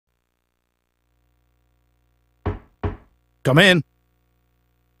Come in.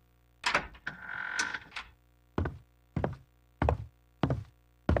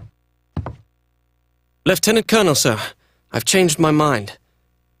 Lieutenant Colonel, sir. I've changed my mind.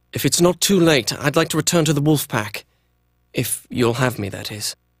 If it's not too late, I'd like to return to the Wolf Pack. If you'll have me, that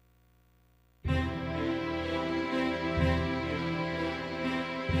is.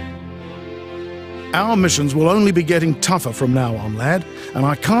 Our missions will only be getting tougher from now on, lad, and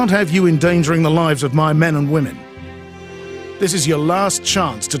I can't have you endangering the lives of my men and women. This is your last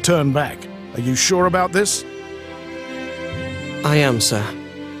chance to turn back. Are you sure about this? I am, sir.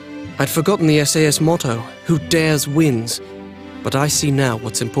 I'd forgotten the SAS motto, who dares wins, but I see now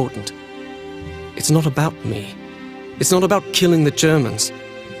what's important. It's not about me. It's not about killing the Germans.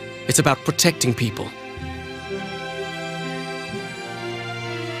 It's about protecting people.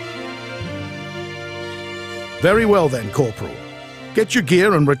 Very well then, Corporal. Get your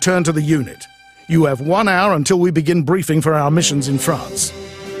gear and return to the unit. You have 1 hour until we begin briefing for our missions in France.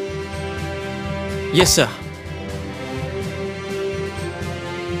 Yes, sir.